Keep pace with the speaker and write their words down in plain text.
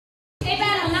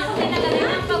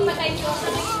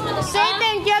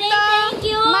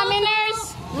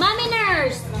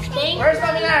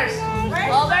Nurse?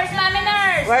 Oh, where's Mommy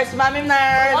Nurse? Where's Mommy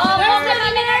Nurse? Oh, where's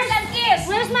Mommy Nurse and kiss?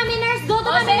 Where's Mommy Nurse? Go to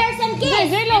Mommy Nurse and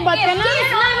kiss. Jay, lobat ka na. Kiss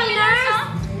Mommy Nurse.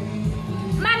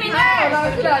 Mommy Nurse!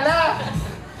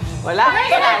 Wala.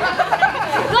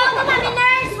 Go to Mommy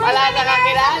Nurse. Where's Wala Mommy Nurse?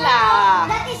 nakakilala.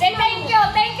 Say thank you.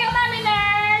 Thank you, Mommy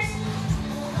Nurse.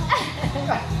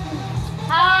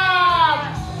 Hug.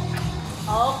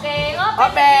 Okay,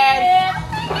 open it.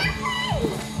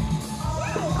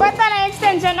 Kwenta na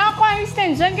extension. Ako ang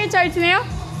extension kay charge niyo.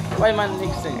 Why man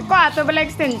extend? Ko ato bala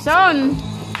extension.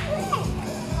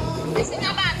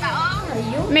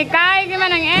 May kay man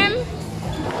ang M.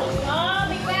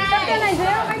 Tapos na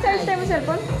dyan. Kay charge tayo mo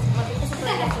cellphone.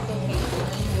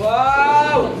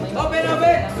 Wow! Open,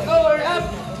 open! Go, hurry up!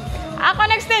 Ako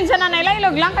na extension na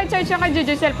nailog lang. Kay charge yung kay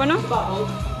Jojo cellphone, no?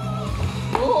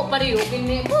 Oo, pariyo.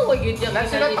 Oo, yun dyan.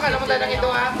 Nagsulat pa ka naman tayo ng ito,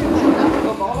 ha?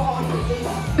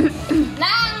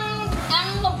 Ang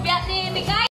nubya ni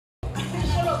Mikay.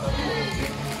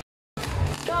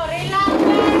 Sorry lang,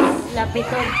 guys.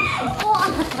 Lapitod.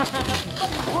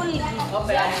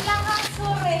 Open. Yan lang ang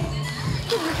sorry.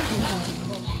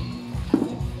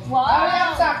 Wow. Hurry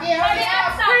up, Saki! Hurry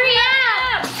up! Hurry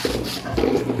up!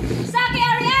 Saki,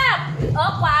 hurry up!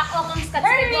 Oh, kwak. Oh, kang scotch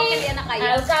tape. Okay, yan na kayo.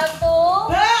 I'll count to...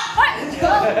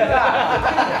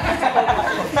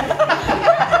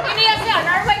 Iniyak siya.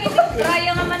 Narwag ito.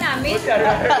 Raya nga man namin.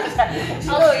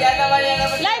 Oh, yan naman, yan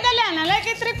naman. Lai dali na. Lai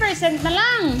kay 3% na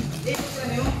lang.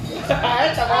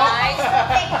 Ay, tama. Ay.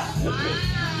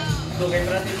 Tugay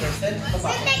para 3%.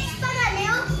 Si Tex pa na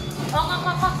niyo. Oh, kang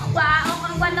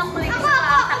wanong kulit Ako, sa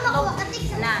ako, tatlo. ako, Tex.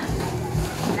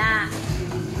 Na.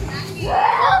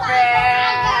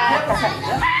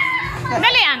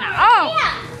 Dali, ana. Oh!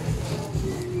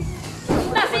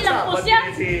 Nasilang po siya.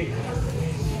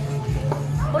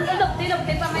 Ululog, dilog,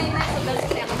 di pa may sugal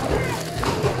siya.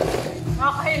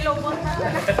 Makahilo mo na.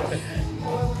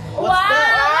 What's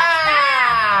that?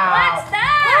 What's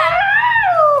that?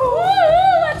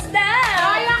 What's that?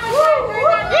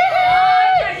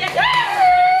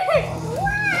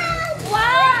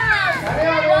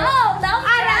 Wow! Down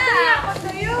siya!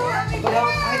 Ang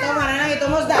ito, mana ito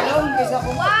mo, dalong. Isa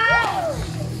ko. Wow!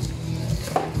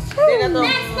 Hindi na to.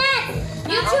 Next.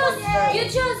 You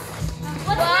choose.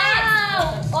 What's next?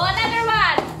 Wow! Oh, another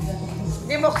one!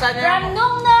 Hindi buksan niya. From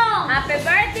Nong Nong. Happy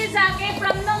birthday, Zaki!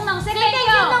 From Nong Nong! Say Say thank thank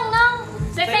you, you! Nong Nong.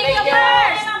 Say thank you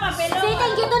first! Say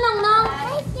thank you to Nong Nong.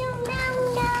 Thank you, Nong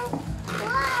Nong.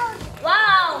 Wow.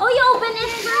 Wow! Oh, you open it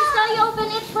first. Oh, you open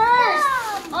it first.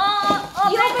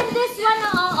 You open this one.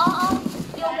 Oh.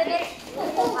 You open it.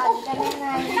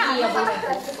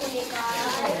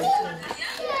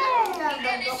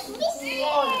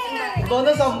 Doon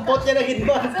na sampot niya na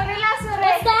gitbon. What's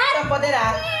that? Sampot din,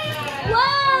 ha?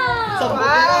 Wow. Sampot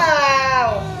din.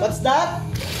 Wow! What's that?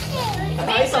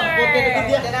 Ay, sampot niya na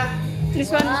gitbon. This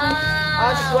one.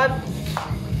 Ah, this one.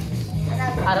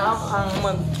 Ano ang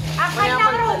man? Akin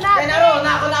na rula. Kaya naroon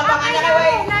na ako nabangan niya kay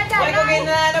Way. Way ko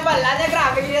ginanabala niya,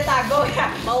 grabe niya tago.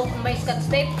 May scotch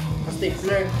tape?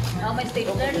 Stapler. Oh, may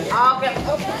stapler. Okay.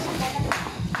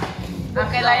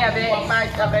 Okay, Laya, be.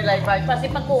 Okay, Laya, bye. Kasi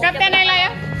pag-uukit. Kapte na ilaya.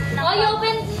 Oh, you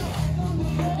open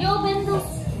this.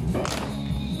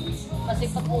 Kasi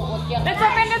pag-uukit yan. Let's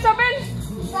open, let's open.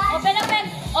 Open.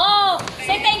 Oh,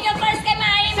 say thank you first kay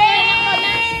Maime.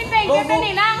 Say thank you to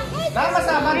Ninang.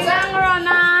 Sama-sama Ninang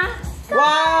Rona.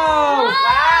 Wow!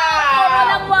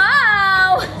 Walang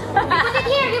wow! Put it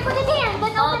here. Then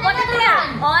Oh, open put it another here.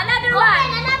 one. Oh, another one.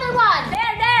 Open another one.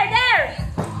 There.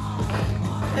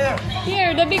 Here.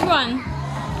 Here, the big one.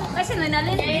 Kasi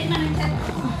nanalin.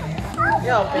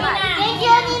 Yo, Thank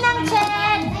you, Ninang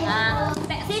Chen.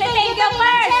 Say thank you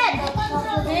first.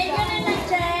 Thank you, Ninang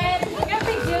Chen.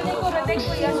 Thank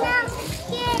you.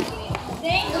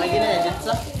 lagi na yan,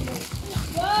 Jetsa.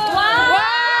 Wow!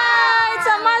 Wow! It's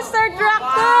a monster truck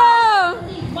too!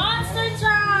 Monster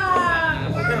truck!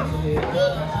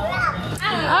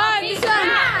 Ah, this one.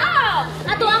 Oh!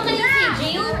 Ato ang kayo si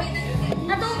Jill.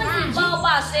 Ato ang kayo si Jill. Bao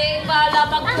ba si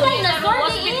balabag Ang to ni dinosaur,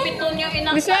 was eh. pitpito niya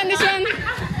inang. This one.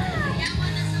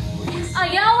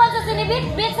 Ayawan sa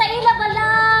sinibit-bit sa ila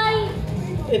balay.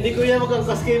 Hindi ko yan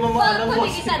magkangkas kay mama anang Kung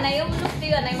boss. isa na yung look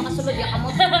diyan ay mga sulod ya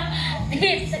kamot. Wala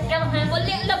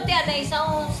look diyan ay sa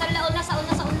una.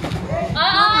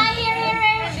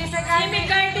 Here. Si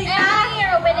McCarthy.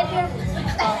 Here, open it here.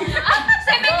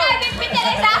 Si McCarthy pita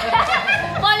isa.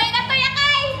 Bole na to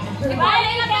yakay.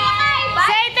 Bole na to yakay.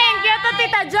 Say thank you to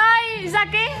Tita Joy,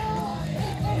 Zaki.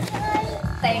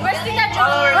 Where's Tita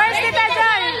Joy? Where's Tita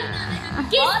Joy?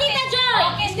 Kiss Tita Joy.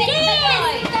 Kiss Tita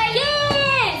Joy.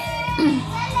 Kiss!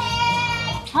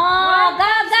 Hug.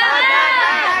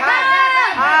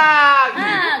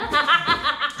 Hag!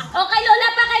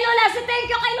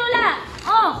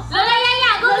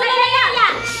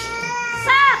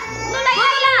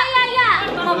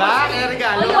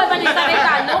 regalo. Uy, wala sa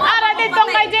regalo. Ara dito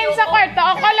kay James sa kwarto.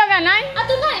 O kalaganay.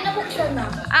 Ato na, nabuksan na.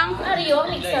 Ang Ario,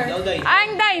 mixer. ang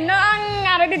dino ang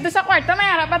ara dito sa kwarto may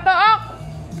ara pa to. Ok.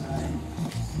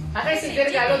 Okay, sige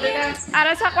regalo din na.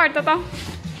 Ara sa kwarto to.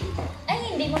 Ay,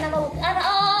 hindi mo na mabuksan. Ara,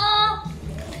 oo.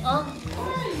 Oh.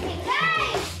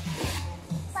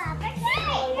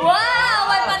 Wow!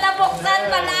 May panabuksan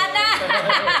pala na.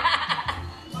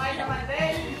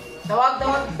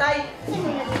 Tawag, tay.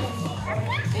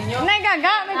 Inyo? Nay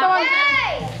gaga, may tawag.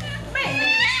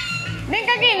 Din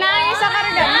ka ginay sa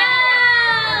karga.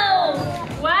 Wow!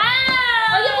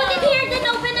 Wow! Oh, you put it here, then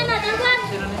open another one.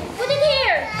 Put it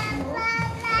here.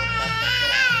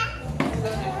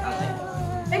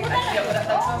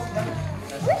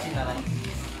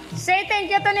 Say thank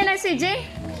you to ni na CJ.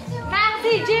 Nang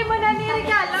CJ mo na ni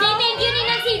regalo. Say thank you,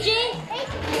 Ninang CJ.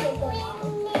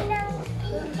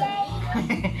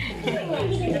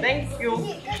 Thank you.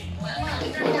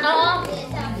 Oo.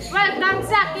 Welcome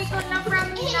sa Kiko na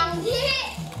from Ninang.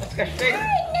 Let's go straight.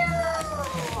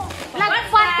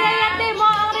 Nagpate yate mo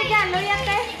ang regalo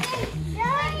yate.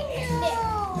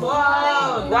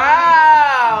 Wow!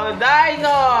 Wow!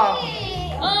 Dino!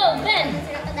 Oh, Ben.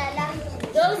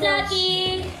 Go,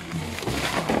 Zaki.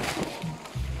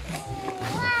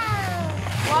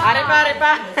 Are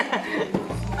pa.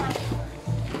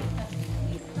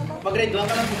 Mag-grade 1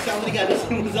 ka lang buksan ang regalo sa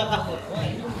musa ka.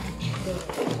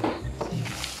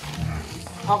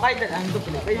 Okay, dan ang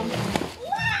dupli pa yung...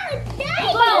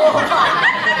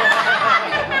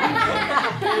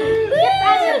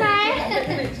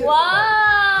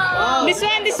 Wow. This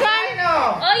one.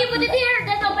 Oh, you put it here,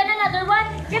 then open another one.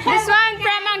 This one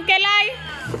from Uncle Ai.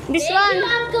 This Thank one. you,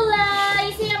 Uncle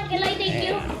Lai. Say, Uncle Lai, thank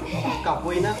you.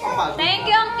 Kapoy na, kapag. Thank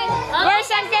you, Uncle.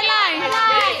 Where's Uncle Ai?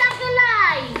 Yes, Uncle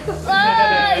Lai.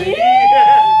 Hug.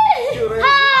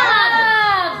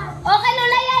 Okay,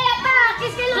 Lola Yaya pa.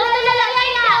 Kiss kay Lola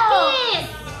Yaya. Kiss.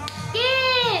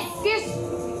 Kiss. Kiss.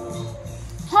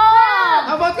 Hug.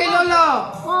 How about kay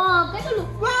Lolo? Hug. Kay Lolo.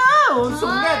 Wow!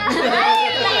 Sungad!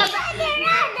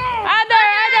 Other.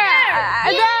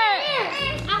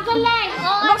 Uncle Lai.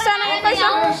 Oh, Buksan na yung isa.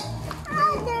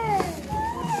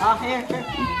 Ah, here.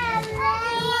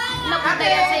 Napunta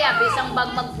yan sa yabi, isang bag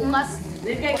magbukas.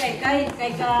 Zaki.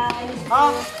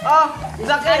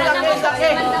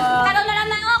 Tanong na lang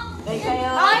ng ok.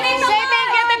 Say thank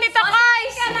you to Tito Koy.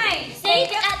 Say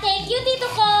thank you, Tito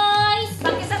Koys.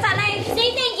 Mag-isa sanay. Say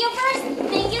thank you first.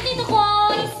 Thank you, Tito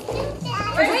Koys.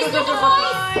 First, Tito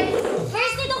Koys.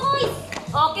 First, Tito Koys.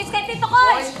 Oh, kiss kay Tito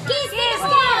Koy. Kiss, kiss,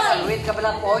 kiss. Wait ka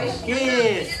pala, boys.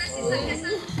 Kiss!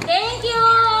 Thank you.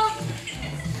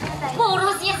 Puro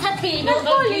siya sa Tino.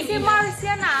 Si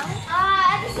Marcia na.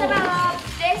 Ano sarap.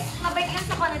 Des, mabait lang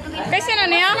sa kanya. Kay sino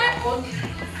niya?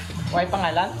 Why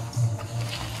pangalan?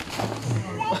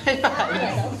 Why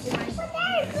pangalan?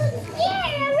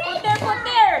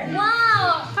 Puter.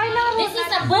 Wow. This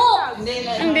is a book.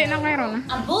 Hindi na kayo na.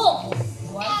 A book.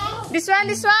 This one.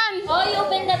 Oh, you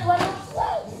open that one.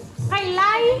 Kay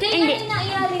Lai. Kaya Hindi. na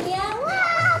iari niya.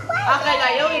 Okay na,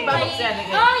 yung iba buksan.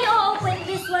 Oh, you open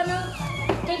this one.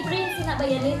 Kay Prince,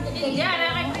 sinabayanin. Kay Christian.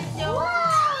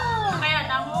 Kaya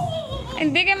na mo.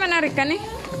 Hindi kayo manarikan eh.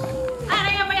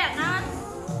 Kaya ba yan, ha?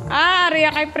 Ariya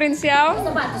kay Prince Yao.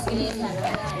 Sapatos ko yun sana.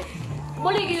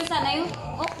 Bulig yun sana yun.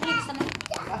 Oh, bulig sana yun.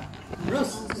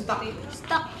 Bruce, stuck.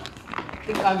 Stop.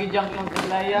 Tingkagi dyan kong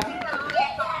kulaya.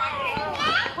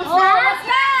 What's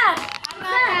that?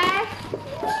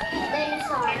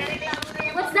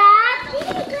 What's that?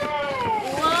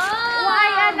 Wow! Why,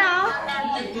 ano?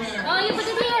 Oh, you put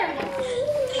it here.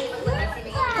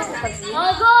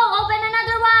 Oh, go! Open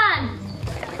another one.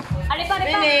 Alipa.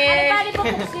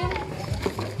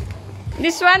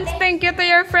 This one, thank you to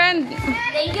your friend.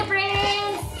 Thank you,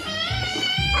 Prince.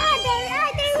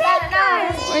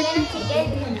 Wait.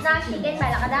 Chicken,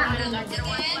 pala ka na.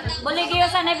 Bulig yun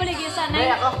sanay.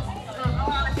 Hey, ako.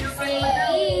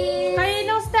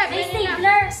 Kayo step. May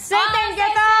stapler. Say thank you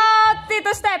to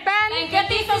Tito Stephen. Thank you,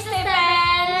 Tito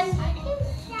Stephen.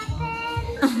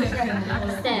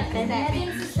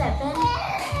 Stephen.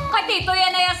 Kay Tito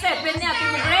yan na yung Stephen niya.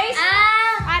 Tito Grace.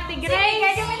 Ate Grace.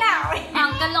 Kaya mo na.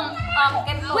 Uncle Long.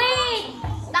 Wait!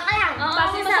 Baka lang.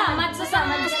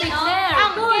 Sasama. Stapler.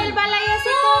 Uncle Balaya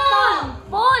si Tutong.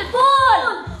 Paul.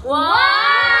 Wow!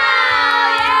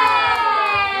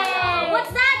 Yay! What's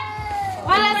that?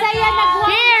 Wala sa'yo nagwa.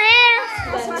 Here.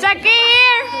 Saki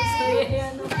here.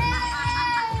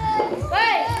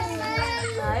 Wait!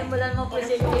 Ay, wala mo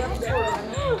present yun.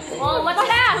 Oh, what's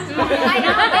that? Kaya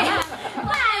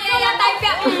type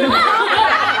yan.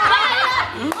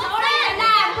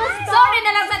 Sorry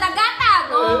na lang sa nagatag.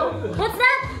 What's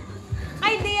that?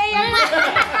 Ay, di yan.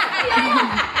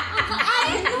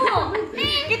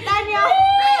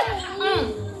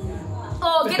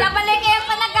 kayo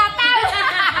panagataw.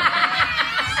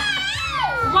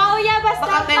 Wow, ya basta.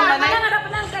 Baka 10 ba na? Parang harap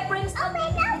lang kay Princeton.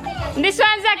 This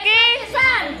one, Zaki.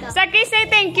 Zaki, say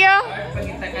thank you.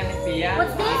 Pagkita ka ni Pia,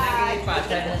 What's this?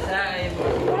 nagipasa na sa ay mo.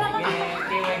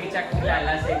 Kaya magkita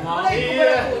kilala sa mo.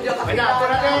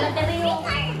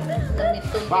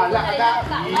 Bala ka da.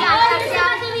 Ay, si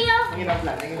Ate Rio. Hirap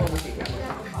lang, naging musika.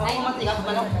 Ako matika ko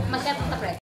ba? Masyadong tapre.